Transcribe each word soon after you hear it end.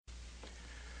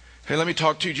Hey, let me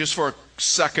talk to you just for a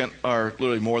second, or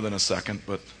literally more than a second,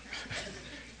 but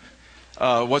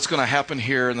what's going to happen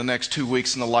here in the next 2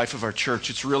 weeks in the life of our church.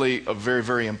 It's really a very,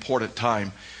 very important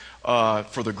time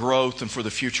for the growth and for the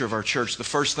future of our church. The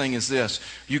first thing is this.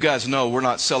 You guys know we're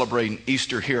not celebrating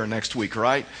Easter here next week,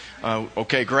 right?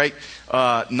 Okay, great.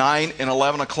 9 and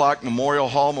 11 o'clock, Memorial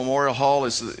Hall. Memorial Hall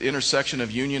is the intersection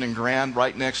of Union and Grand,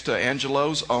 right next to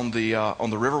Angelo's on the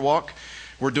Riverwalk.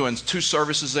 We're doing 2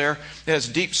 services there. It has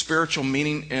deep spiritual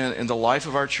meaning in the life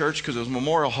of our church because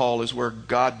Memorial Hall is where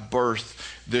God birthed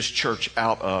this church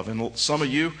out of. And some of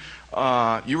you,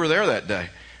 you were there that day.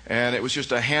 And it was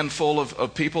just a handful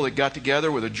of people that got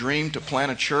together with a dream to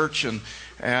plant a church. And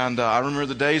I remember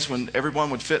the days when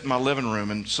everyone would fit in my living room.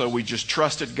 And so we just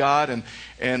trusted God.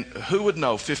 And who would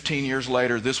know 15 years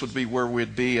later this would be where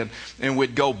we'd be. And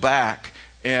we'd go back.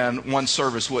 And one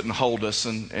service wouldn't hold us.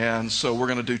 And so we're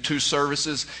going to do 2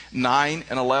 services, 9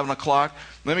 and 11 o'clock.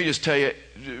 Let me just tell you,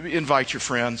 invite your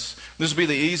friends. This will be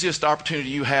the easiest opportunity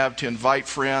you have to invite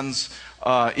friends,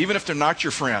 even if they're not your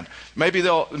friend. Maybe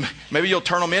you'll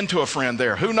turn them into a friend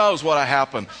there. Who knows what'll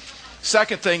happen.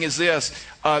 Second thing is this.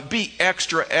 Be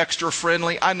extra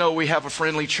friendly. I know we have a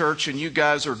friendly church and you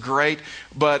guys are great,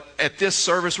 but at this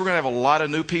service we're going to have a lot of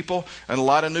new people and a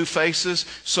lot of new faces.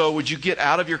 So would you get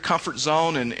out of your comfort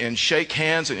zone and shake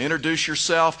hands and introduce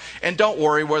yourself? And don't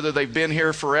worry whether they've been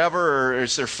here forever or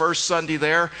it's their first Sunday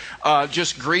there.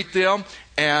 Just greet them.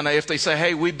 And if they say,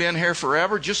 hey, we've been here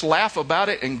forever, just laugh about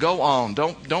it and go on.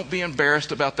 Don't be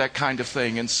embarrassed about that kind of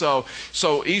thing. And so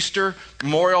Easter,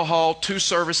 Memorial Hall, 2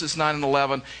 services, 9 and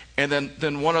 11. And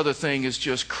then one other thing is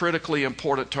just critically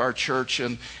important to our church,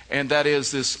 and that is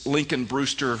this Lincoln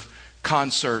Brewster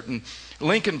concert. And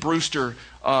Lincoln Brewster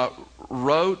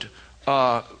wrote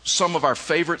some of our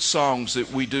favorite songs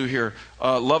that we do here.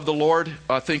 Love the Lord,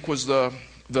 I think, was the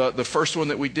first one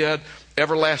that we did.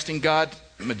 Everlasting God,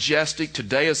 Majestic,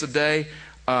 Today is the Day.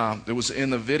 It was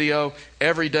in the video.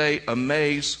 Every Day,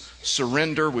 Amaze,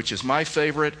 Surrender, which is my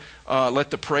favorite. Let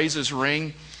the Praises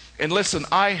Ring. And listen,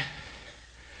 I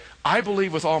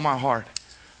believe with all my heart,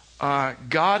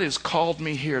 God has called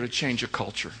me here to change a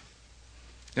culture.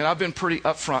 And I've been pretty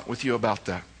upfront with you about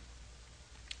that.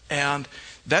 And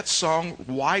that song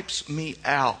wipes me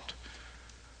out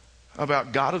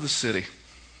about God of the city.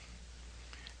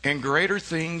 And greater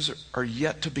things are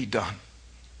yet to be done.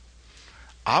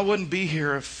 I wouldn't be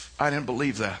here if I didn't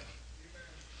believe that.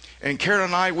 And Karen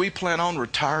and I, we plan on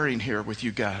retiring here with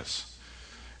you guys.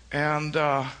 And,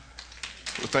 well,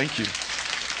 thank you.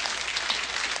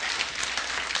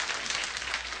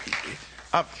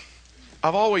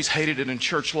 I've always hated it in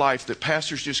church life that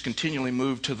pastors just continually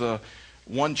move to the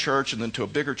one church and then to a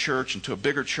bigger church and to a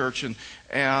bigger church.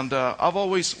 And I've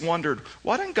always wondered,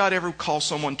 why didn't God ever call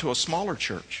someone to a smaller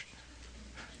church?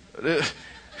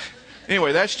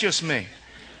 Anyway, that's just me.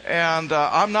 And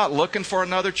I'm not looking for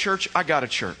another church. I got a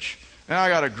church. And I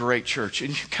got a great church. And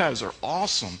you guys are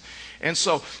awesome. And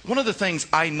so one of the things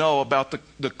I know about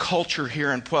the culture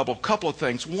here in Pueblo, a couple of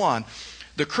things. One,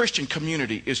 the Christian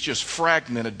community is just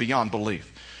fragmented beyond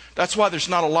belief. That's why there's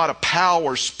not a lot of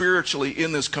power spiritually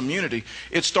in this community.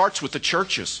 It starts with the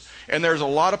churches. And there's a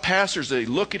lot of pastors that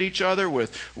look at each other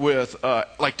with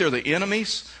like they're the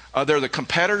enemies. They're the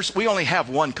competitors. We only have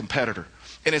one competitor.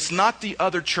 And it's not the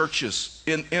other churches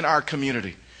in our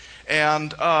community.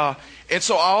 And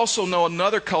so I also know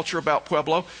another culture about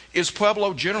Pueblo is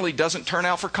Pueblo generally doesn't turn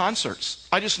out for concerts.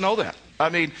 I just know that. I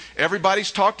mean,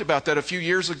 everybody's talked about that. A few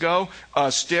years ago,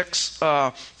 Styx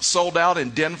sold out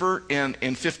in Denver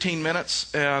in 15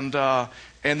 minutes. And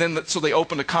then so they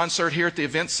opened a concert here at the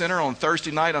Event Center on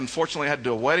Thursday night. Unfortunately, I had to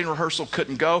do a wedding rehearsal,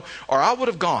 couldn't go. Or I would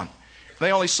have gone.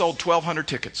 They only sold 1,200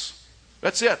 tickets.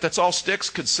 That's it. That's all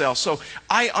Styx could sell. So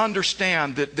I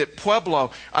understand that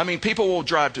Pueblo, I mean, people will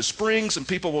drive to Springs and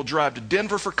people will drive to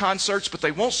Denver for concerts, but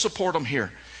they won't support them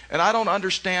here. And I don't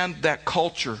understand that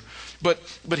culture. But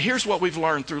here's what we've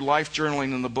learned through life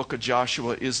journaling in the book of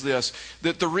Joshua is this,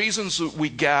 that the reasons that we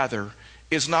gather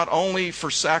is not only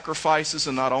for sacrifices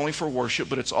and not only for worship,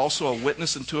 but it's also a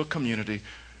witness into a community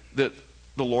that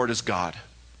the Lord is God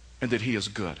and that He is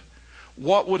good.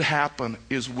 What would happen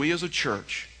is we as a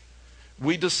church,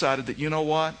 we decided that, you know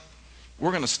what?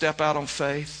 We're going to step out on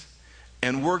faith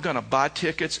and we're going to buy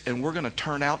tickets and we're going to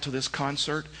turn out to this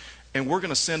concert. And we're going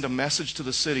to send a message to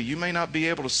the city. You may not be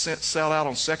able to sell out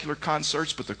on secular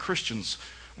concerts, but the Christians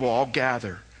will all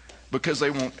gather because they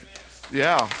won't.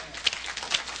 Yeah.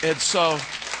 And so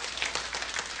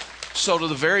to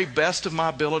the very best of my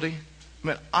ability,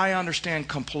 I understand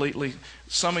completely.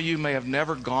 Some of you may have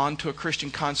never gone to a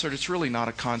Christian concert. It's really not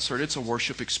a concert. It's a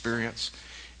worship experience.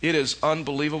 It is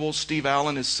unbelievable. Steve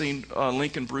Allen has seen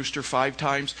Lincoln Brewster 5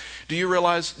 times. Do you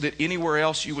realize that anywhere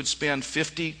else you would spend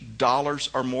 $50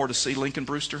 or more to see Lincoln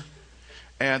Brewster?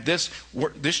 And this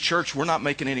church, we're not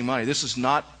making any money. This is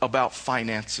not about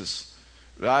finances.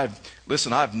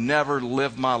 I've never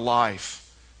lived my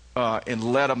life and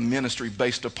led a ministry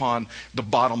based upon the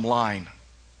bottom line.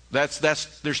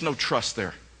 There's no trust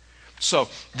there. So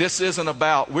this isn't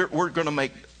about, we're going to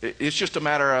make, it's just a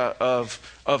matter of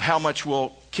how much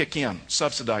we'll kick in,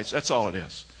 subsidize. That's all it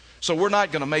is. So we're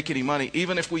not going to make any money,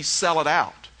 even if we sell it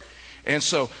out. And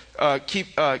so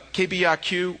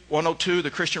KBIQ 102, the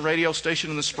Christian radio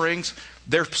station in the Springs,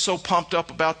 they're so pumped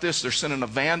up about this. They're sending a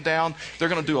van down. They're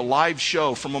going to do a live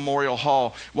show from Memorial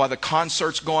Hall while the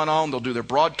concert's going on. They'll do their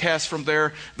broadcast from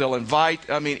there. They'll invite.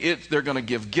 They're going to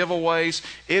give giveaways.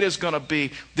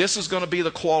 This is going to be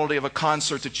the quality of a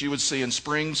concert that you would see in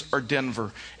Springs or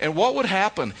Denver. And what would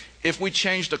happen if we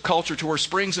changed the culture to where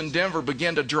Springs and Denver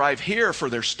begin to drive here for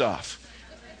their stuff?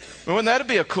 Wouldn't that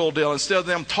be a cool deal instead of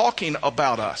them talking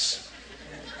about us?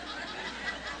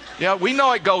 Yeah, we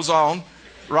know it goes on,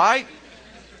 right?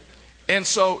 And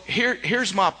so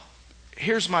here's my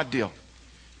deal.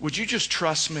 Would you just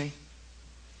trust me?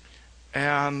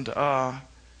 And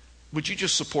would you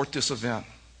just support this event?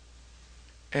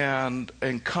 And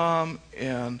come,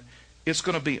 and it's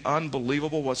going to be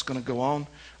unbelievable what's going to go on.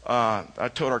 I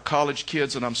told our college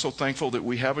kids, and I'm so thankful that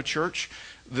we have a church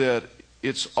that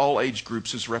it's all age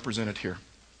groups is represented here.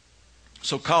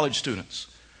 So college students,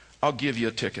 I'll give you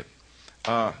a ticket.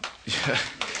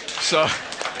 So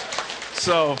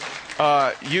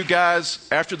you guys,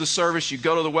 after the service, you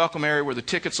go to the welcome area where the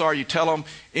tickets are. You tell them,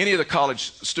 any of the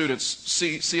college students,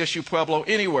 CSU Pueblo,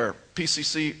 anywhere,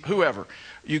 PCC, whoever.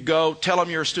 You go, tell them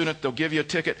you're a student. They'll give you a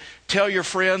ticket. Tell your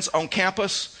friends on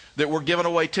campus that we're giving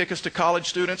away tickets to college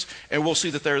students, and we'll see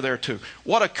that they're there too.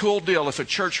 What a cool deal if a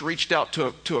church reached out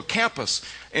to a campus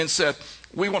and said,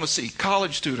 we want to see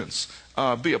college students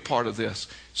be a part of this.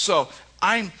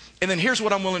 And then here's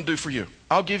what I'm willing to do for you.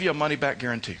 I'll give you a money-back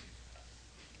guarantee.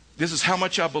 This is how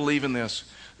much I believe in this.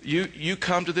 You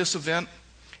come to this event,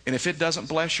 and if it doesn't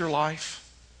bless your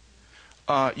life,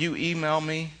 you email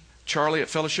me,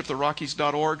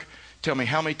 Charlie@fellowshiptherockies.org. Tell me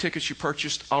how many tickets you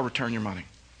purchased. I'll return your money.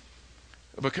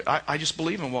 Because I just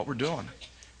believe in what we're doing.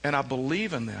 And I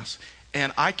believe in this.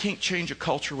 And I can't change a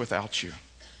culture without you.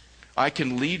 I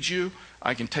can lead you.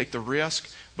 I can take the risk.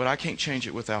 But I can't change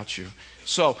it without you.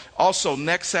 So also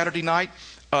next Saturday night,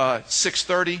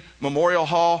 6:30, Memorial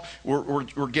Hall.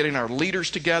 We're getting our leaders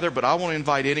together. But I want to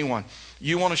invite anyone.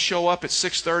 You want to show up at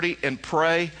 6:30 and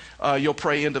pray. You'll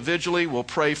pray individually. We'll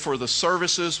pray for the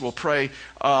services. We'll pray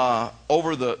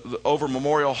over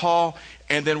Memorial Hall.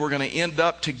 And then we're going to end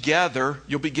up together.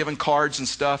 You'll be given cards and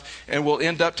stuff. And we'll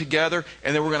end up together.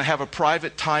 And then we're going to have a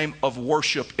private time of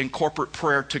worship and corporate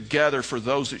prayer together for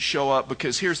those that show up.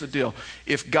 Because here's the deal.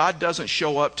 If God doesn't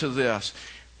show up to this,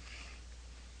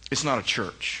 it's not a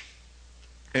church.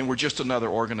 And we're just another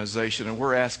organization. And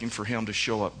we're asking for Him to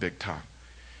show up big time.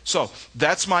 So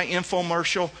that's my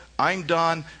infomercial. I'm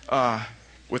done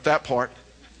with that part.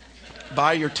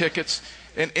 Buy your tickets.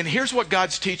 And here's what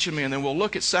God's teaching me, and then we'll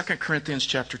look at 2 Corinthians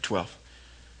chapter 12.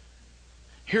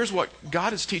 Here's what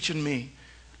God is teaching me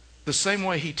the same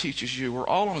way He teaches you. We're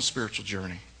all on a spiritual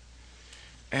journey.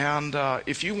 And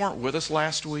if you weren't with us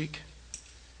last week,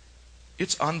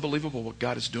 it's unbelievable what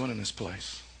God is doing in this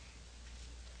place.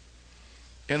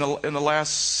 In the last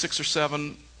 6 or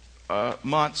 7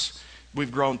 months,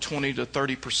 we've grown 20 to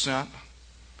 30%.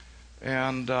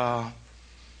 And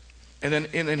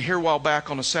then here a while back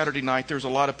on a Saturday night, there's a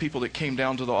lot of people that came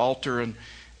down to the altar, and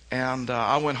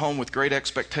I went home with great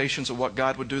expectations of what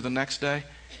God would do the next day,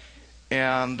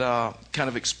 and kind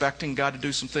of expecting God to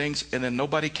do some things, and then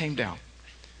nobody came down.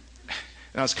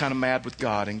 And I was kind of mad with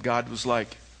God, and God was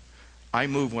like, I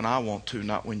move when I want to,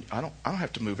 not when I don't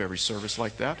have to move every service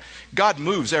like that. God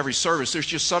moves every service. There's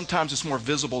just sometimes it's more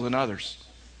visible than others.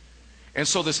 And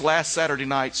so this last Saturday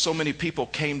night, so many people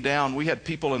came down. We had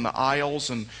people in the aisles,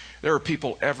 and there were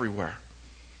people everywhere.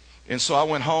 And so I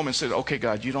went home and said, okay,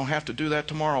 God, you don't have to do that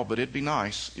tomorrow, but it'd be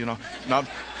nice.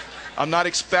 I'm not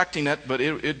expecting it, but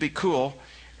it'd be cool.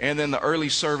 And then the early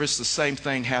service, the same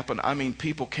thing happened. I mean,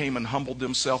 people came and humbled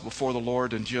themselves before the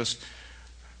Lord and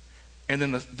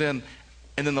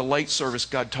then the late service,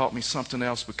 God taught me something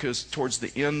else, because towards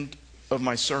the end of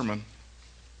my sermon,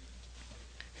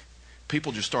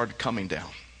 people just started coming down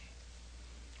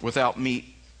without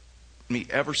me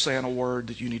ever saying a word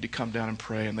that you need to come down and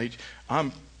pray. And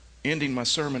I'm ending my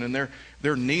sermon, and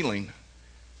they're kneeling.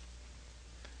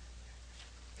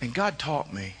 And God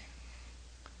taught me,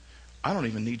 I don't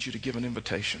even need you to give an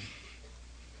invitation.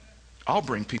 I'll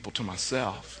bring people to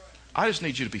myself. I just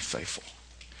need you to be faithful.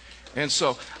 And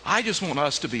so I just want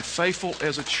us to be faithful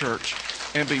as a church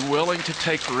and be willing to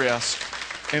take risks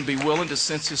and be willing to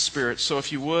sense His Spirit. So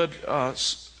if you would,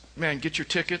 man, get your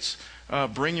tickets,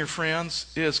 bring your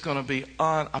friends. It's going to be,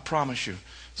 I promise you,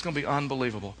 it's going to be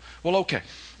unbelievable. Well, okay.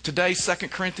 Today, 2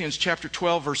 Corinthians chapter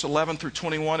 12, verse 11 through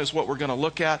 21 is what we're going to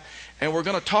look at. And we're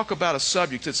going to talk about a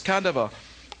subject that's kind of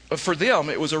for them,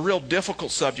 it was a real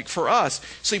difficult subject. For us,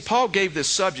 see, Paul gave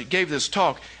this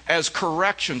talk as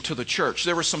correction to the church.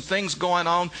 There were some things going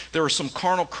on. There were some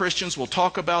carnal Christians. We'll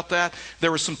talk about that.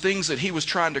 There were some things that he was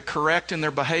trying to correct in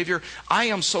their behavior. I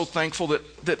am so thankful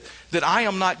that I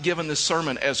am not giving this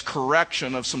sermon as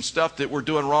correction of some stuff that we're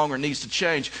doing wrong or needs to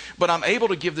change, but I'm able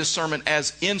to give this sermon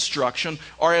as instruction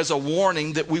or as a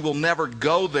warning that we will never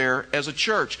go there as a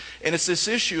church. And it's this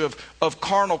issue of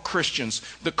carnal Christians,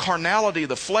 the carnality,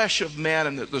 the flesh of man,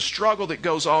 and the struggle that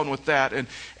goes on with that.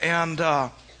 And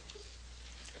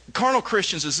carnal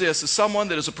Christians is someone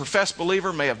that is a professed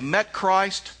believer, may have met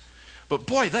Christ, but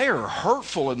boy, they are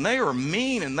hurtful and they are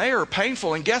mean and they are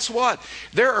painful. And guess what?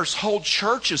 There are whole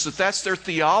churches that's their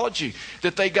theology,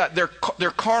 that they got their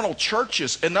carnal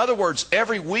churches. In other words,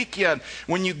 every weekend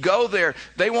when you go there,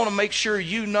 they want to make sure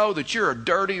you know that you're a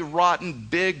dirty, rotten,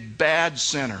 big, bad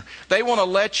sinner. They want to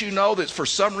let you know that for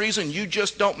some reason you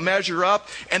just don't measure up,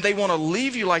 and they want to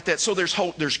leave you like that. So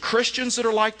there's Christians that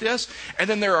are like this, and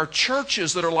then there are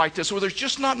churches that are like this, where there's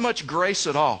just not much grace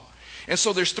at all. And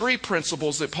so there's three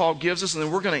principles that Paul gives us, and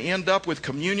then we're going to end up with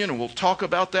communion, and we'll talk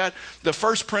about that. The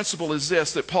first principle is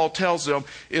this, that Paul tells them,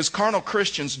 is carnal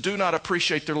Christians do not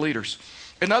appreciate their leaders.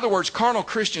 In other words, carnal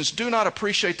Christians do not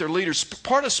appreciate their leaders.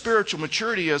 Part of spiritual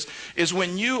maturity is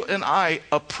when you and I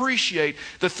appreciate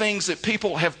the things that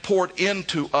people have poured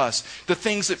into us, the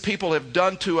things that people have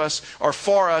done to us or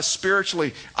for us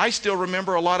spiritually. I still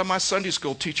remember a lot of my Sunday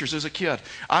school teachers as a kid.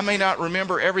 I may not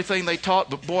remember everything they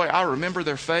taught, but boy, I remember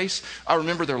their face. I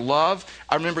remember their love.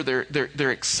 I remember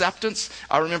their acceptance.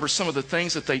 I remember some of the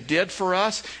things that they did for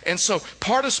us. And so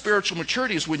part of spiritual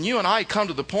maturity is when you and I come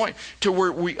to the point to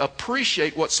where we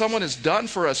appreciate what someone has done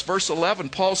for us. Verse 11,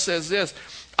 Paul says this,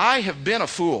 I have been a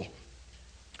fool.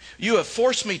 You have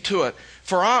forced me to it,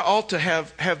 for I ought to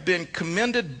have been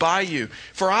commended by you.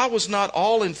 For I was not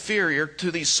all inferior to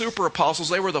these super apostles.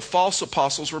 They were the false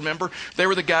apostles, remember? They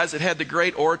were the guys that had the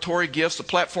great oratory gifts, the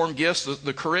platform gifts,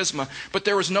 the charisma, but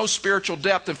there was no spiritual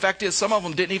depth. In fact, some of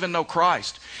them didn't even know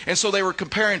Christ. And so they were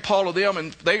comparing Paul to them,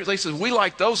 and they said, we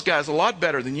like those guys a lot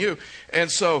better than you.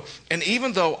 And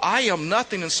even though I am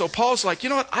nothing, and so Paul's like, you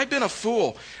know what? I've been a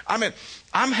fool.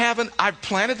 I've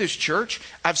planted this church.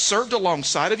 I've served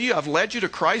alongside of you. I've led you to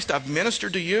Christ. I've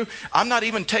ministered to you. I'm not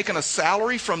even taking a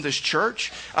salary from this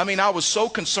church. I was so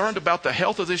concerned about the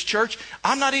health of this church.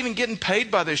 I'm not even getting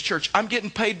paid by this church. I'm getting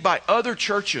paid by other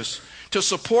churches to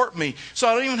support me. So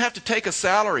I don't even have to take a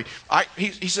salary.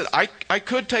 He said, I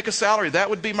could take a salary. That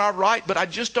would be my right, but I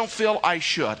just don't feel I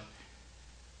should.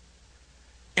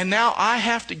 And now I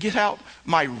have to get out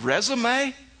my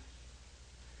resume,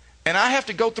 and I have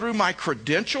to go through my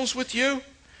credentials with you.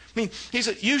 He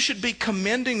said, you should be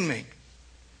commending me.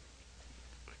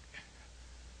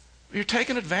 You're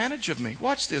taking advantage of me.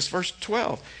 Watch this, verse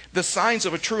 12. The signs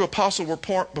of a true apostle were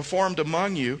performed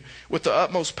among you with the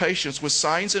utmost patience, with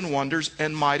signs and wonders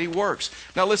and mighty works.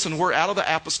 Now listen, we're out of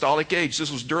the apostolic age.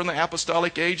 This was during the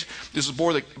apostolic age. This is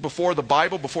before the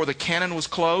Bible, before the canon was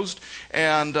closed.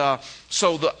 And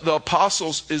so the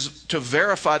apostles, is to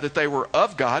verify that they were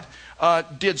of God,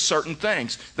 did certain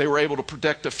things. They were able to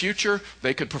predict the future.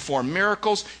 They could perform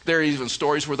miracles. There are even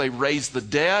stories where they raised the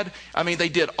dead. They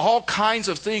did all kinds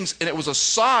of things, and it was a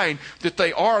sign that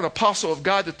they are an apostle of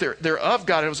God, that they're of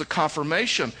God. It was a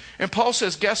confirmation. And Paul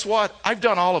says, guess what? I've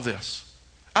done all of this.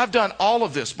 I've done all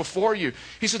of this before you.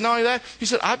 He said, not only that, he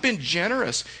said, I've been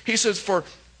generous. He says, for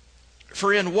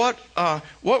in what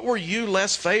were you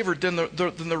less favored than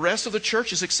the rest of the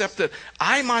churches, except that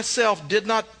I myself did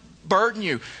not burden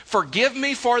you. Forgive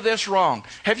me for this wrong.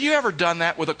 Have you ever done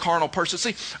that with a carnal person?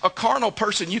 See, a carnal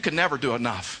person, you can never do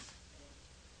enough.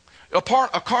 A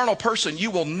carnal person,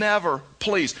 you will never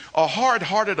please. A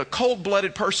hard-hearted, a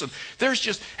cold-blooded person.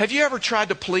 Have you ever tried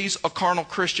to please a carnal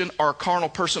Christian or a carnal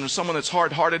person or someone that's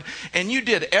hard-hearted, and you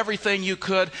did everything you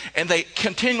could, and they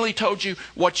continually told you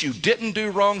what you didn't do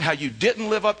wrong, how you didn't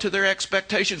live up to their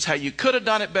expectations, how you could have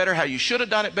done it better, how you should have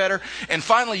done it better, and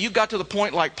finally you got to the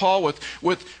point like Paul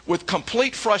with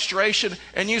complete frustration,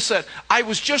 and you said, I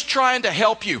was just trying to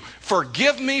help you.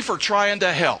 Forgive me for trying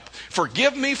to help.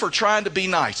 Forgive me for trying to be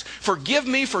nice. Forgive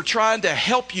me for trying to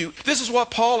help you. This is what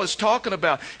Paul is talking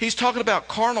about. He's talking about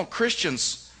carnal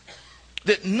Christians,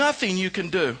 that nothing you can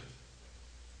do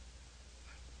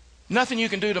Nothing you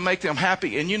can do to make them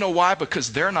happy. And you know why?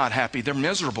 Because they're not happy. They're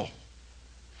miserable.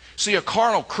 See, a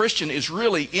carnal Christian is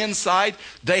really inside,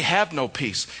 they have no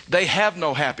peace. They have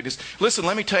no happiness. Listen,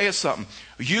 let me tell you something.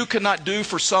 You cannot do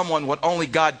for someone what only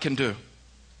God can do.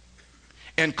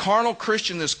 And carnal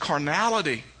Christian, this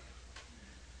carnality,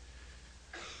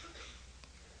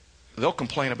 they'll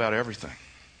complain about everything.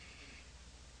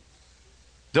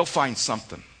 They'll find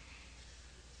something.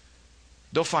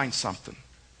 They'll find something.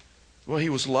 Well, he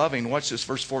was loving. Watch this,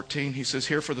 verse 14. He says,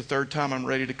 here for the third time I'm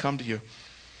ready to come to you,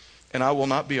 and I will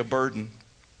not be a burden.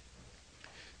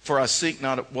 For I seek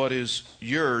not what is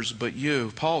yours, but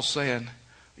you. Paul's saying,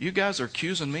 you guys are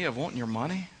accusing me of wanting your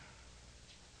money?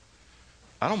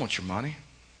 I don't want your money.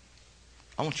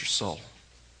 I want your soul.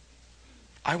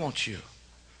 I want you.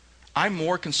 I'm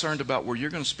more concerned about where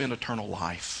you're going to spend eternal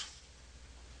life.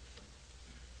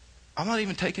 I'm not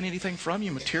even taking anything from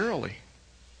you materially.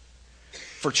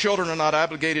 For children are not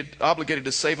obligated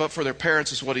to save up for their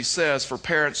parents, is what he says, for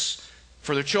parents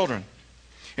for their children.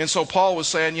 And so Paul was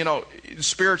saying, you know,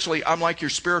 spiritually, I'm like your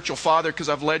spiritual father because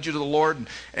I've led you to the Lord,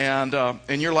 and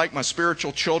you're like my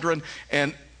spiritual children.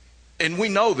 And we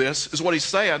know this, is what he's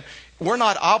saying. We're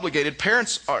not obligated.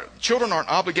 Children aren't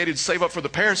obligated to save up for the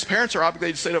parents. Parents are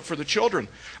obligated to save up for the children.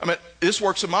 I mean, this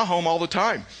works in my home all the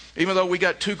time. Even though we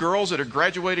got two girls that have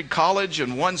graduated college,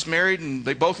 and one's married, and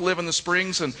they both live in the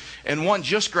Springs, and one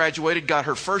just graduated, got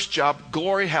her first job.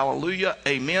 Glory, hallelujah,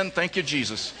 amen, thank you,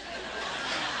 Jesus.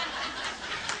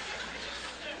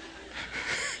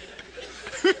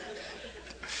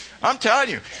 I'm telling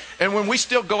you. And when we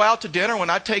still go out to dinner, when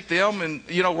I take them, and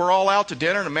you know, we're all out to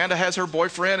dinner, and Amanda has her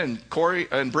boyfriend, and Corey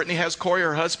and Brittany has Corey,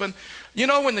 her husband. You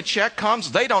know, when the check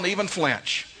comes, they don't even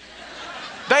flinch.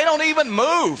 They don't even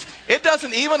move. It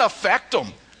doesn't even affect them.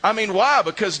 I mean, why?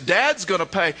 Because Dad's going to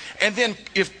pay. And then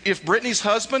if Brittany's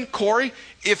husband, Corey,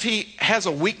 if he has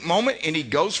a weak moment and he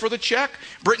goes for the check,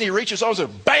 Brittany reaches over and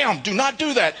says, bam, do not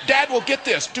do that. Dad will get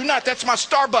this. Do not. That's my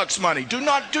Starbucks money. Do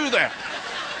not do that.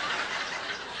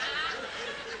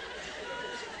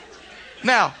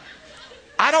 Now,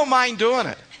 I don't mind doing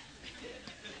it.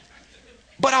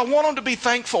 But I want them to be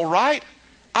thankful, right?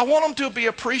 I want them to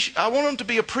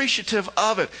be appreciative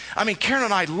of it. I mean, Karen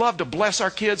and I love to bless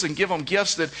our kids and give them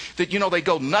gifts that you know, they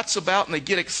go nuts about and they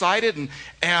get excited.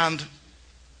 And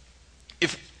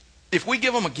if we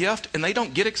give them a gift and they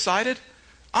don't get excited,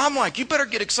 I'm like, you better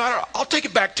get excited. I'll take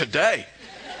it back today.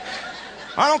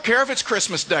 I don't care if it's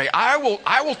Christmas Day. I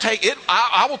will take it.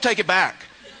 I will take it back.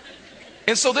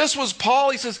 And so this was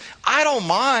Paul. He says, I don't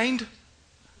mind.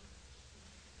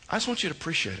 I just want you to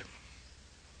appreciate it.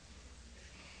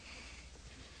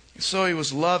 And so he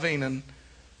was loving. And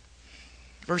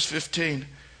verse 15,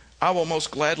 I will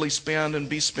most gladly spend and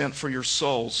be spent for your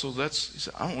soul. So he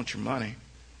said, I don't want your money.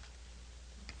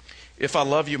 If I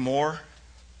love you more,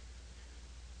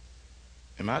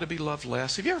 am I to be loved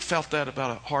less? Have you ever felt that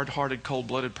about a hard-hearted,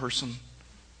 cold-blooded person?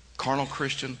 Carnal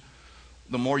Christian?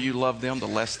 The more you love them, the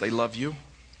less they love you.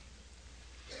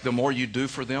 The more you do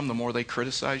for them, the more they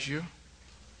criticize you.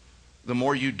 The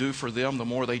more you do for them, the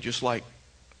more they just like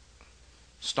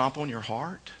stomp on your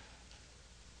heart.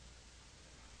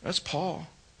 That's Paul.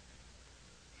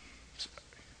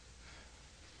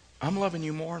 I'm loving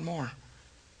you more and more.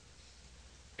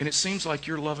 And it seems like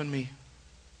you're loving me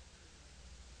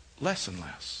less and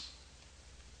less.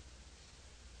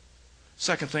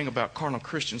 Second thing about carnal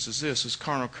Christians is this, is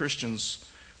carnal Christians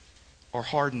are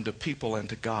hardened to people and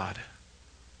to God.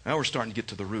 Now we're starting to get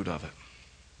to the root of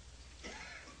it.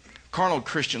 Carnal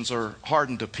Christians are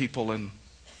hardened to people and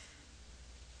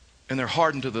they're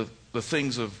hardened to the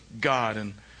things of God.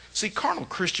 And see, carnal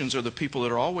Christians are the people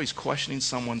that are always questioning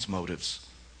someone's motives.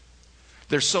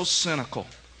 They're so cynical.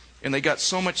 And they got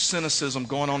so much cynicism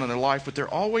going on in their life, but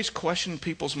they're always questioning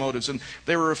people's motives. And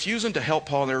they were refusing to help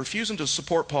Paul. They were refusing to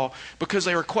support Paul because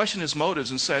they were questioning his motives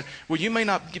and said, well, you may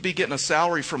not be getting a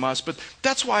salary from us, but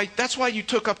that's why you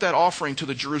took up that offering to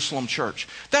the Jerusalem church.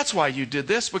 That's why you did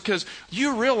this, because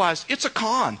you realized it's a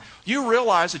con. You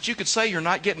realize that you could say you're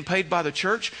not getting paid by the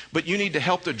church, but you need to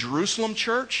help the Jerusalem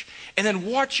church. And then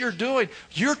what you're doing,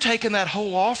 you're taking that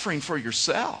whole offering for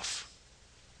yourself.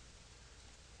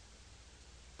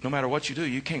 No matter what you do,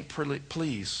 you can't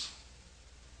please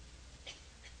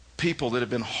people that have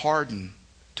been hardened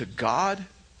to God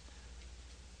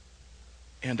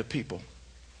and to people.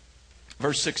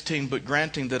 Verse 16, but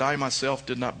granting that I myself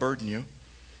did not burden you,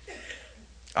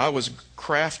 I was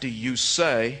crafty, you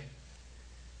say,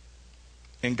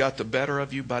 and got the better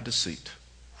of you by deceit.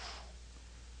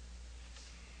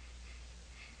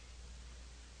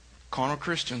 Carnal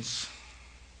Christians,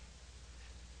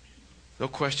 they'll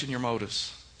question your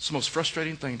motives. It's the most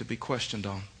frustrating thing to be questioned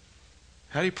on.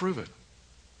 How do you prove it?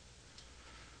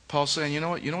 Paul's saying, you know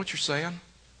what you're saying?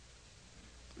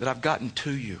 That I've gotten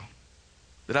to you.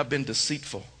 That I've been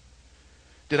deceitful.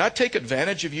 Did I take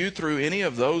advantage of you through any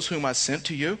of those whom I sent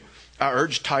to you? I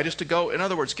urged Titus to go. In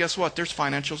other words, guess what? There's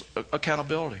financial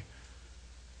accountability.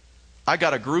 I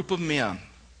got a group of men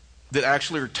that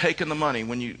actually are taking the money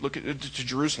when you look at to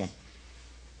Jerusalem.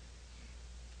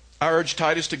 I urged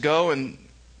Titus to go, and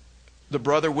the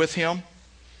brother with him.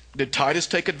 Did Titus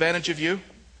take advantage of you?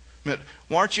 Why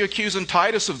aren't you accusing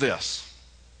Titus of this?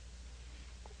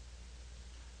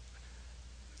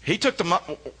 He took the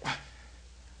money.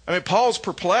 I mean, Paul's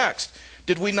perplexed.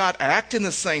 Did we not act in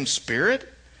the same spirit?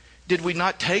 Did we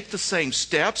not take the same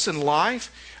steps in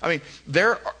life? I mean,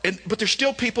 but there's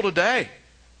still people today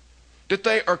that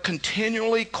they are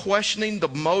continually questioning the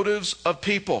motives of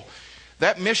people.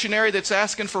 That missionary that's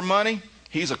asking for money,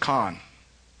 he's a con.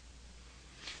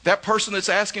 That person that's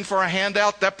asking for a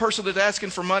handout, that person that's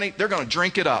asking for money, they're going to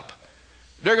drink it up.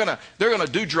 They're going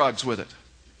to do drugs with it.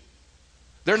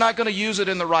 They're not going to use it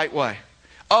in the right way.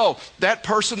 Oh, that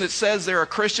person that says they're a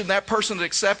Christian, that person that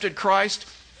accepted Christ,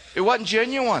 it wasn't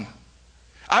genuine.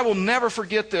 I will never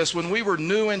forget this. When we were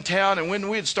new in town and when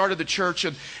we had started the church,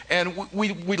 and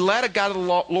we led a guy to the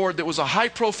Lord that was a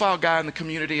high-profile guy in the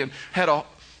community and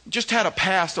just had a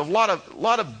past of a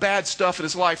lot of bad stuff in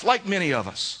his life, like many of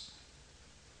us.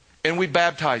 And we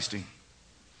baptized him.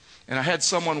 And I had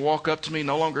someone walk up to me,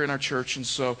 no longer in our church, and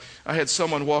so I had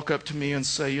someone walk up to me and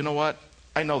say, you know what?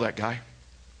 I know that guy.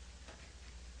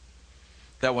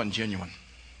 That wasn't genuine.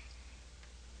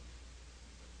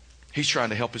 He's trying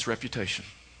to help his reputation.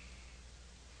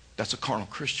 That's a carnal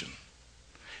Christian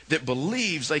that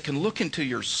believes they can look into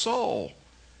your soul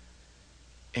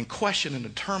and question and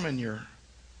determine your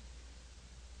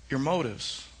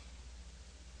motives.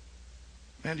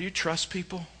 Man, do you trust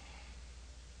people?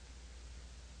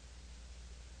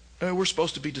 I mean, we're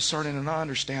supposed to be discerning, and I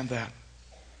understand that.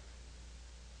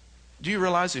 Do you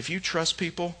realize if you trust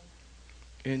people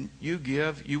and you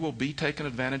give, you will be taken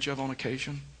advantage of on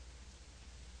occasion?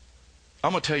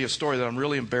 I'm going to tell you a story that I'm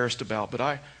really embarrassed about, but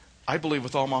I believe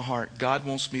with all my heart God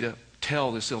wants me to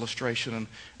tell this illustration.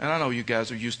 And I know you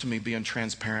guys are used to me being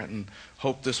transparent and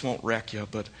hope this won't wreck you,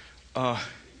 but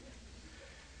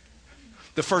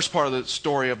the first part of the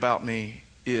story about me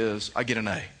is I get an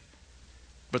A.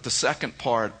 But the second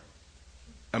part,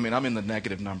 I mean, I'm in the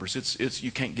negative numbers. It's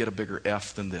you can't get a bigger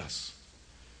F than this.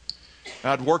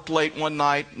 I'd worked late one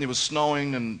night, and it was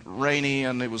snowing and rainy,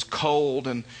 and it was cold,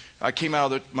 and I came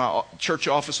out of my church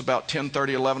office about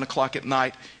 10:30, 11 o'clock at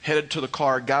night, headed to the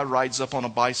car. A guy rides up on a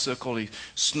bicycle. He's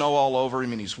snow all over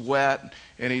him, and he's wet,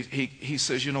 and he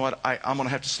says, you know what, I'm going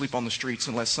to have to sleep on the streets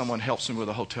unless someone helps me with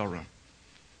a hotel room.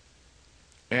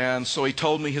 And so he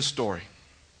told me his story.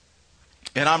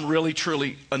 And I'm really,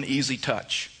 truly an easy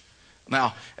touch.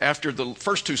 Now, after the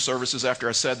first two services, after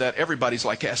I said that, everybody's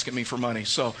like asking me for money.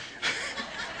 So,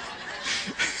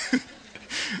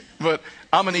 but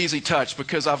I'm an easy touch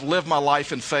because I've lived my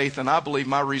life in faith, and I believe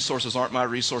my resources aren't my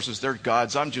resources. They're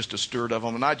God's. I'm just a steward of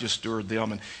them, and I just steward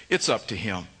them, and it's up to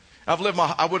Him. I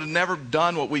would have never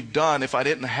done what we've done if I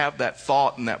didn't have that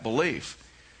thought and that belief.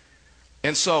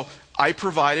 And so I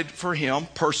provided for him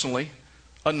personally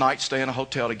a night stay in a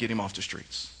hotel to get him off the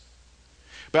streets.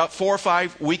 About 4 or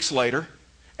 5 weeks later,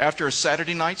 after a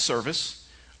Saturday night service,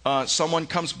 someone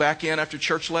comes back in after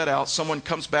church let out. Someone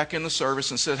comes back in the service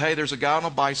and says, hey, there's a guy on a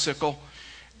bicycle,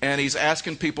 and he's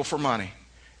asking people for money.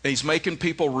 And he's making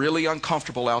people really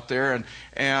uncomfortable out there,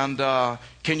 and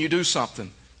can you do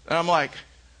something? And I'm like,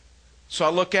 so I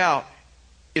look out,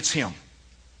 it's him.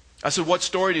 I said, what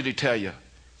story did he tell you?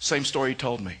 Same story he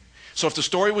told me. So if the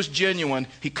story was genuine,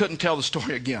 he couldn't tell the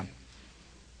story again.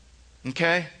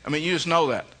 Okay? I mean, you just know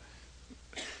that.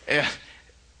 And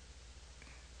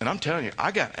I'm telling you,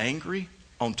 I got angry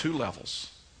on 2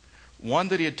 levels. One,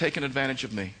 that he had taken advantage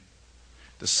of me.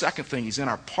 The second thing, he's in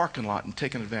our parking lot and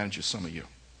taking advantage of some of you.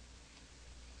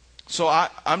 So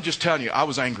I'm just telling you, I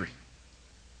was angry.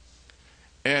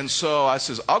 And so I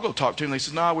says, I'll go talk to him. They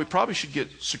said, no, we probably should get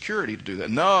security to do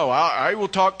that. No, I will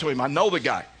talk to him. I know the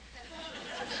guy.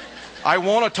 I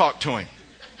want to talk to him.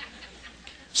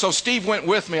 So Steve went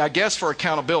with me, I guess for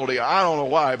accountability. I don't know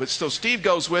why, but so Steve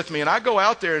goes with me, and I go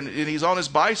out there, and he's on his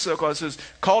bicycle. I says,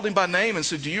 called him by name and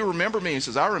said, do you remember me? He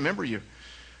says, I remember you.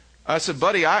 I said,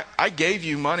 buddy, I gave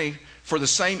you money for the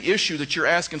same issue that you're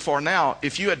asking for now.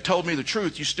 If you had told me the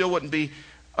truth, you still wouldn't be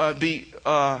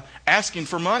asking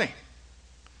for money.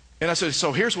 And I said,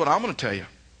 so here's what I'm going to tell you.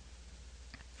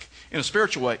 In a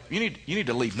spiritual way, you need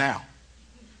to leave now.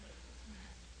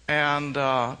 And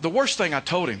the worst thing I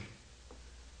told him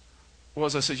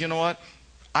was, I said, you know what?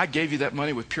 I gave you that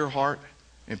money with pure heart.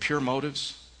 and pure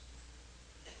motives,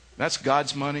 that's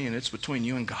God's money and it's between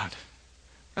you and God.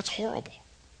 That's horrible.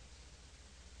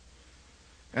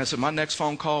 And I said, my next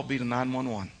phone call will be to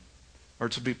 911 or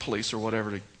to be police or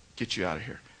whatever to get you out of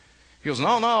here. He goes, no,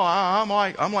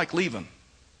 I'm like leaving.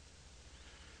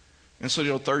 And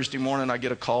so, Thursday morning I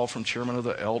get a call from chairman of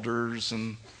the elders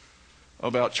and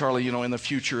about, Charlie, in the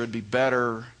future it'd be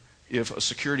better if a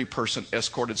security person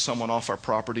escorted someone off our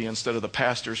property instead of the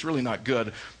pastor. It's really not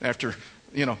good after,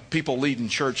 people leading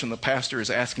church and the pastor is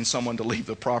asking someone to leave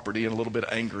the property and a little bit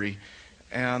angry.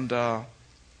 And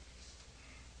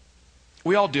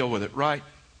we all deal with it, right?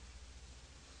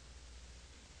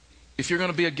 If you're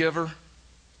going to be a giver,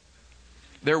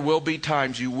 there will be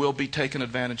times you will be taken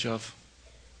advantage of.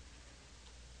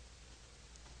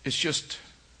 It's just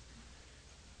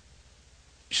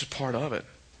part of it.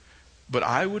 But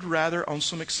I would rather, on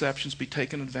some exceptions, be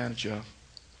taken advantage of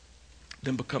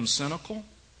than become cynical,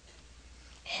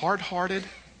 hard-hearted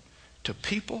to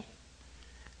people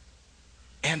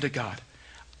and to God.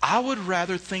 I would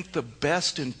rather think the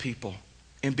best in people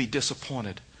and be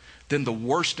disappointed than the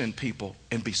worst in people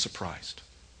and be surprised.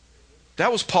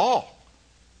 That was Paul.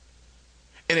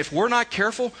 And if we're not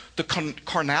careful, the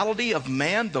carnality of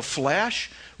man, the flesh,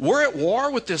 we're at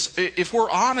war with this. If we're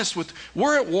honest,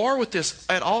 we're at war with this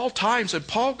at all times. And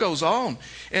Paul goes on.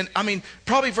 And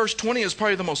probably verse 20 is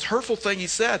probably the most hurtful thing he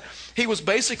said. He was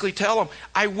basically telling them,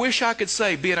 I wish I could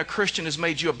say being a Christian has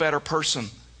made you a better person.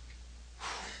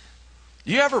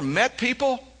 You ever met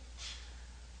people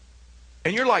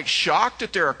and you're like shocked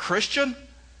that they're a Christian?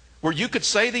 Where you could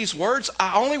say these words?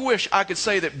 I only wish I could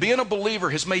say that being a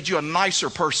believer has made you a nicer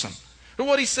person. But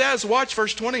what he says, watch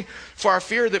verse 20. For I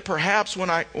fear that perhaps when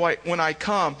I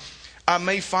come, I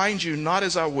may find you not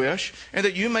as I wish, and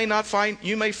that you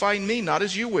may find me not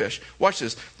as you wish. Watch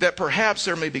this. That perhaps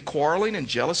there may be quarreling and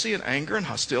jealousy and anger and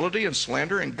hostility and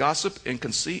slander and gossip and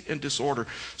conceit and disorder.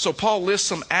 So Paul lists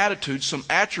some attitudes, some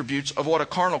attributes of what a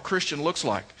carnal Christian looks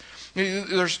like.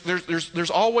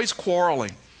 There's always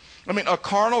quarreling. A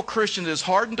carnal Christian that is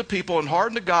hardened to people and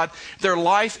hardened to God, their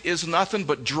life is nothing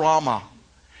but drama.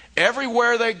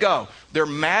 Everywhere they go, they're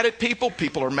mad at people.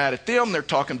 People are mad at them. They're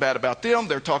talking bad about them.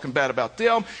 They're talking bad about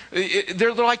them.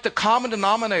 They're like the common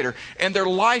denominator. And their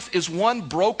life is one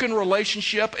broken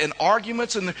relationship and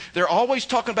arguments. And they're always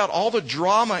talking about all the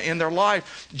drama in their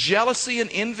life. Jealousy and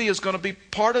envy is going to be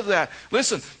part of that.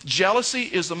 Listen, jealousy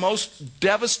is the most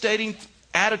devastating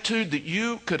attitude that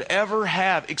you could ever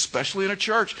have, especially in a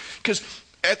church. Because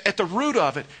at the root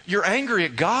of it, you're angry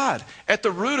at God. At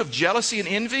the root of jealousy and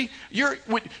envy,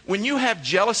 when you have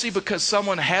jealousy because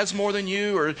someone has more than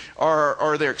you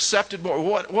or they're accepted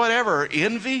more, whatever,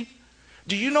 envy,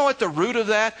 do you know at the root of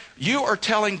that, you are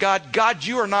telling God, God,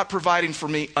 you are not providing for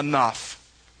me enough.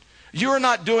 You are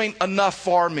not doing enough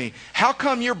for me. How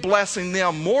come you're blessing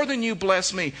them more than you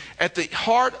bless me? At the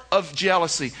heart of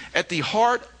jealousy, at the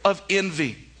heart of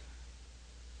envy,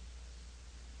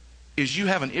 is you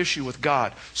have an issue with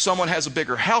God. Someone has a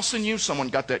bigger house than you. Someone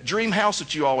got that dream house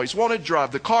that you always wanted.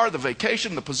 Drive the car, the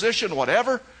vacation, the position,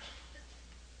 whatever.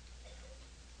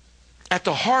 At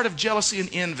the heart of jealousy and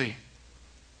envy,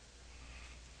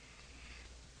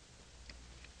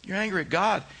 you're angry at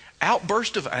God.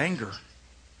 Outburst of anger.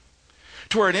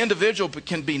 To where an individual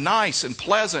can be nice and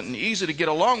pleasant and easy to get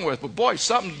along with, but boy,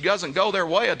 something doesn't go their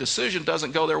way, a decision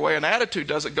doesn't go their way, an attitude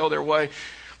doesn't go their way,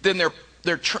 then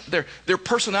their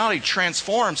personality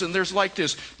transforms, and there's like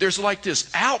this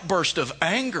outburst of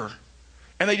anger,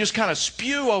 and they just kind of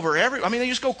spew over they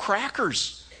just go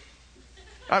crackers.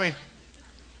 I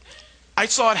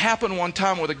saw it happen one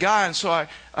time with a guy, and so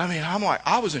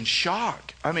I was in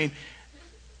shock.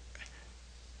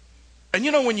 And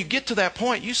when you get to that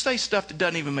point, you say stuff that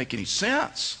doesn't even make any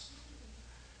sense.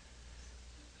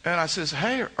 And I says,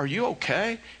 hey, are you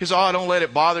okay? He says, oh, don't let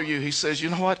it bother you. He says, you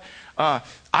know what?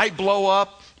 I blow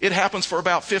up. It happens for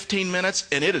about 15 minutes,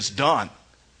 and it is done.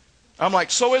 I'm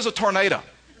like, so is a tornado.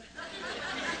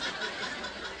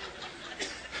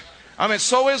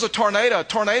 So is a tornado. A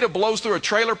tornado blows through a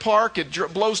trailer park. It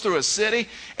blows through a city,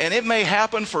 and it may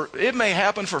happen for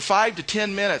 5 to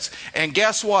 10 minutes. And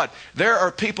guess what? There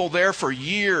are people there for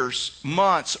years,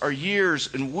 months, or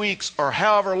years and weeks, or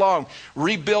however long,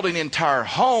 rebuilding entire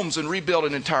homes and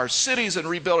rebuilding entire cities and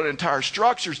rebuilding entire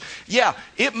structures. Yeah,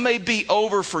 it may be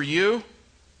over for you.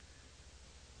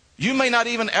 You may not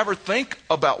even ever think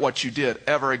about what you did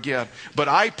ever again. But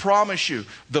I promise you,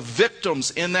 the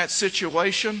victims in that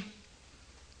situation,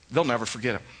 they'll never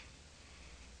forget it.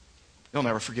 They'll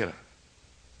never forget it.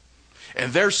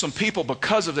 And there's some people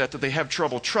because of that they have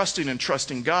trouble trusting and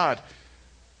trusting God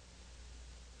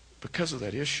because of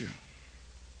that issue.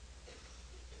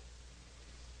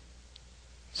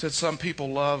 Said some people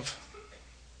love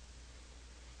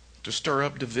to stir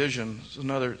up division. It's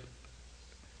another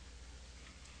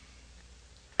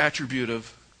attribute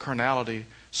of carnality,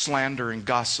 slander and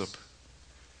gossip.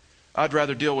 I'd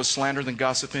rather deal with slander than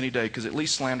gossip any day, because at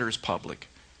least slander is public.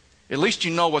 At least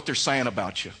you know what they're saying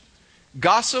about you.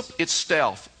 Gossip, it's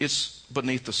stealth. It's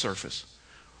beneath the surface.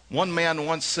 One man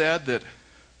once said that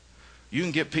you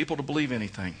can get people to believe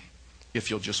anything if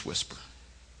you'll just whisper.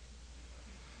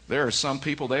 There are some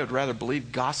people, they would rather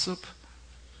believe gossip.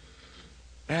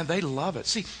 Man, they love it.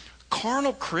 See,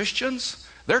 carnal Christians,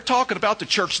 they're talking about the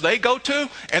church they go to,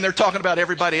 and they're talking about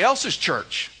everybody else's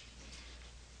church.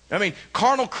 I mean,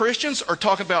 carnal Christians are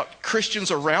talking about Christians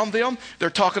around them. They're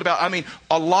talking about,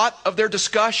 a lot of their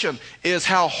discussion is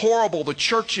how horrible the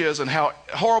church is and how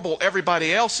horrible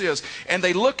everybody else is. And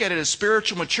they look at it as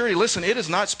spiritual maturity. Listen, it is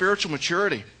not spiritual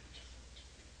maturity.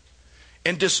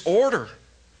 And disorder,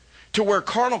 to where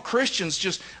carnal Christians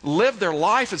just live their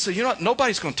life and say, you know what,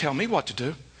 nobody's going to tell me what to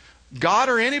do. God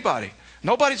or anybody.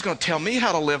 Nobody's going to tell me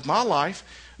how to live my life.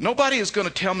 Nobody is going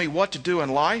to tell me what to do in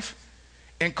life.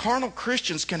 And carnal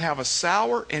Christians can have a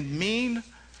sour and mean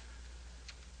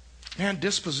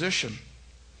disposition.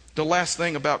 The last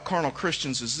thing about carnal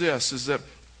Christians is this, is that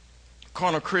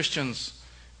carnal Christians,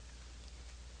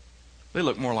 they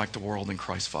look more like the world than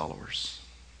Christ followers.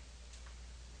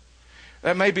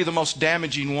 That may be the most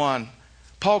damaging one.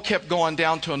 Paul kept going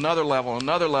down to another level,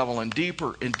 and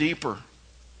deeper and deeper.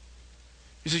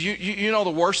 He says, you know the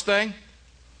worst thing?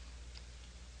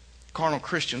 Carnal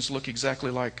Christians look exactly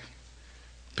like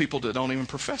people that don't even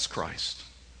profess Christ.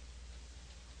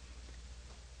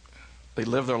 They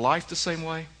live their life the same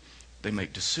way. They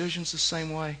make decisions the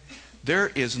same way. There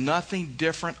is nothing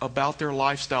different about their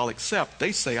lifestyle except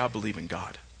they say, I believe in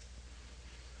God.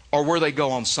 Or where they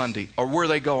go on Sunday, or where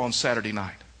they go on Saturday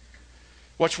night.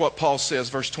 Watch what Paul says,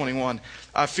 verse 21.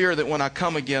 I fear that when I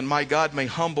come again, my God may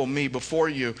humble me before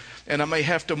you, and I may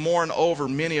have to mourn over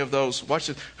many of those, watch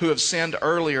this, who have sinned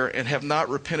earlier and have not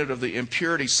repented of the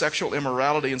impurity, sexual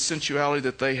immorality, and sensuality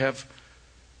that they have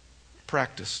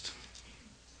practiced.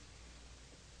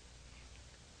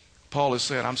 Paul is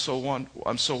saying, I'm so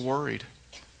worried.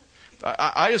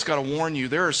 I just got to warn you,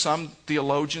 there are some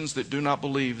theologians that do not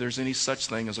believe there's any such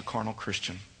thing as a carnal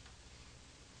Christian.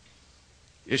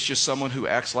 It's just someone who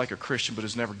acts like a Christian but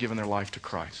has never given their life to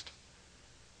Christ.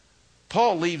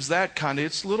 Paul leaves that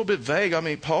it's a little bit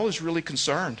vague. Paul is really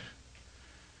concerned.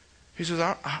 He says,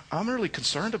 I'm really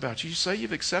concerned about you. You say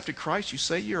you've accepted Christ. You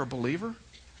say you're a believer.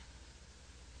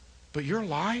 But your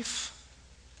life,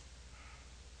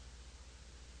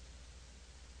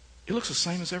 it looks the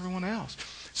same as everyone else.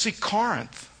 See,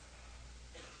 Corinth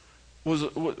was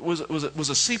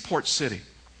a seaport city.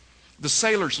 The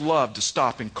sailors loved to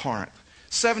stop in Corinth.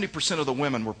 70% of the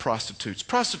women were prostitutes.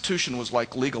 Prostitution was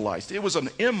like legalized. It was an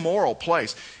immoral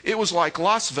place. It was like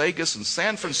Las Vegas and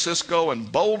San Francisco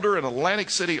and Boulder and Atlantic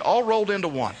City all rolled into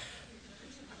one.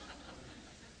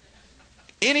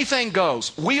 Anything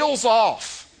goes. Wheels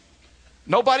off.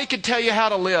 Nobody can tell you how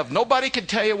to live. Nobody can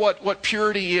tell you what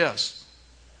purity is.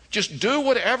 Just do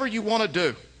whatever you want to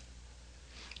do.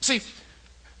 See,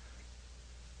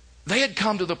 they had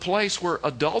come to the place where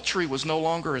adultery was no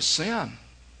longer a sin.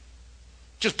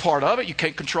 Just part of it. You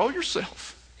can't control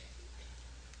yourself.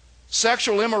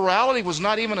 Sexual immorality was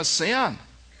not even a sin.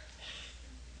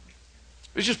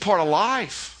 It was just part of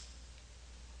life.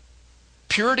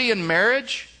 Purity in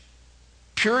marriage,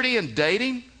 purity in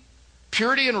dating,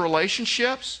 purity in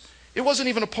relationships, it wasn't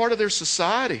even a part of their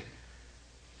society.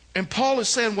 And Paul is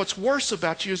saying what's worse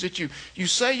about you is that you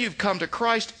say you've come to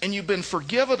Christ and you've been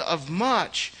forgiven of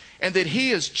much and that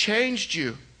He has changed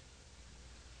you.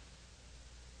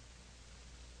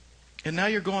 And now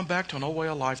you're going back to an old way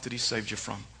of life that He saved you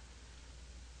from.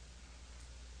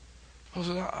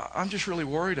 I'm just really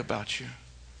worried about you.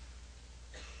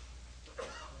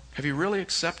 Have you really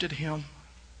accepted Him?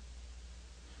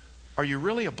 Are you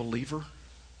really a believer?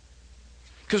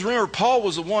 Because remember, Paul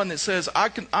was the one that says,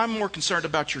 I'm more concerned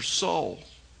about your soul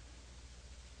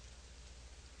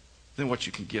than what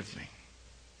you can give me.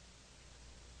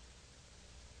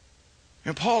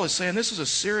 And Paul is saying this is a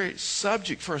serious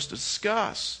subject for us to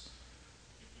discuss.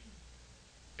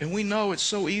 And we know it's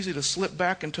so easy to slip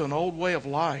back into an old way of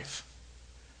life.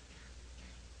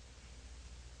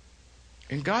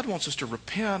 And God wants us to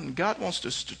repent, and God wants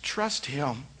us to trust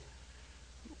Him.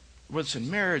 Whether it's in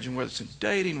marriage, and whether it's in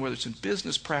dating, whether it's in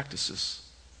business practices.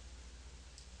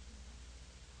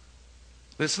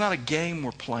 It's not a game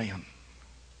we're playing.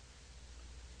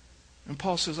 And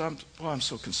Paul says, I'm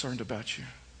so concerned about you.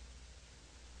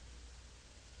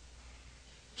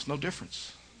 There's no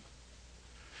difference.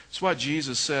 That's why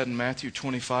Jesus said in Matthew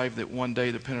 25 that one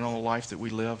day, depending on the life that we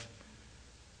live,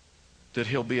 that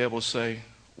he'll be able to say,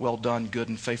 well done, good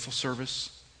and faithful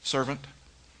servant.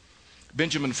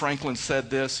 Benjamin Franklin said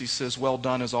this. He says, well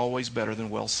done is always better than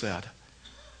well said.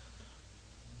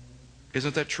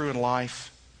 Isn't that true in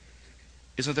life?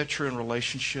 Isn't that true in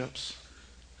relationships?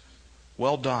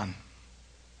 Well done.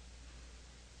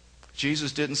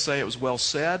 Jesus didn't say it was well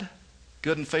said,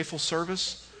 good and faithful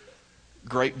service,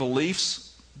 great beliefs,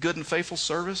 good and faithful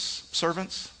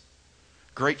servants,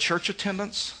 great church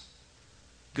attendance,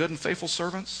 good and faithful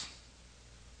servants.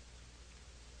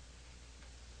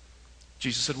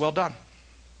 Jesus said, well done.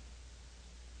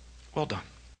 Well done.